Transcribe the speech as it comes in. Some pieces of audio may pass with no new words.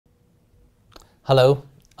Hello,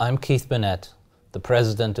 I'm Keith Burnett, the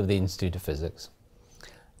President of the Institute of Physics.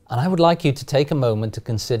 And I would like you to take a moment to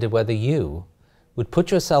consider whether you would put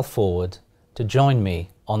yourself forward to join me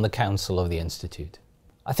on the Council of the Institute.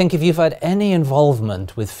 I think if you've had any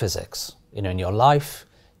involvement with physics, in your life,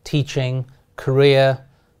 teaching, career,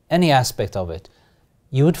 any aspect of it,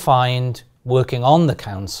 you would find working on the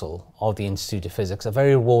Council of the Institute of Physics a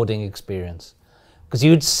very rewarding experience. Because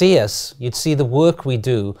you'd see the work we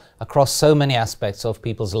do across so many aspects of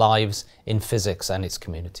people's lives in physics and its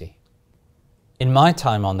community. In my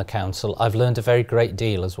time on the Council, I've learned a very great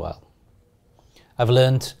deal as well. I've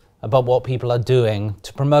learned about what people are doing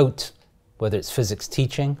to promote, whether it's physics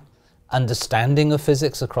teaching, understanding of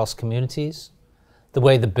physics across communities, the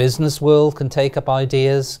way the business world can take up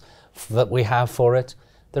ideas that we have for it.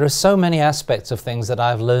 There are so many aspects of things that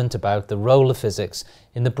I've learned about the role of physics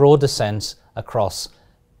in the broader sense across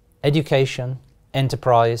education,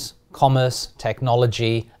 enterprise, commerce,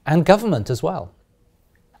 technology, and government as well.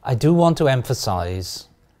 I do want to emphasize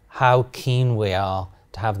how keen we are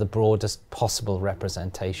to have the broadest possible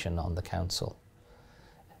representation on the Council.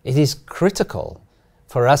 It is critical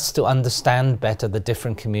for us to understand better the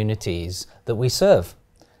different communities that we serve.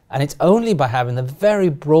 And it's only by having the very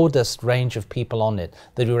broadest range of people on it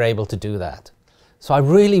that we're able to do that. So I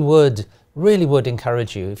really would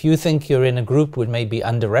encourage you, if you think you're in a group which may be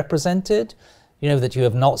underrepresented, that you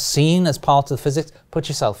have not seen as part of physics, put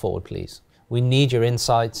yourself forward, please. We need your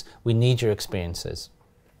insights, we need your experiences.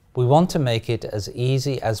 We want to make it as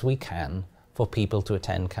easy as we can for people to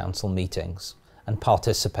attend council meetings and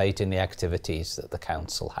participate in the activities that the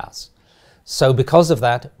council has. So because of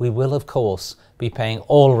that, we will of course be paying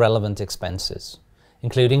all relevant expenses,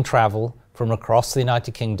 including travel from across the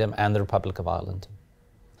United Kingdom and the Republic of Ireland.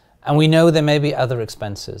 And we know there may be other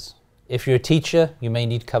expenses. If you're a teacher, you may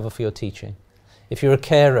need cover for your teaching. If you're a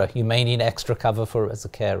carer, you may need extra cover as a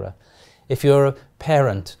carer. If you're a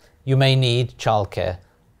parent, you may need childcare.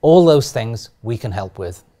 All those things we can help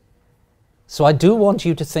with. So I do want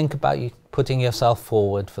you to think about putting yourself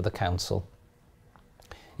forward for the council.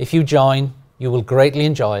 If you join, you will greatly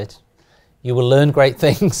enjoy it. You will learn great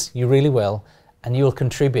things, you really will, and you will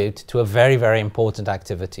contribute to a very, very important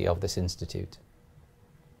activity of this institute.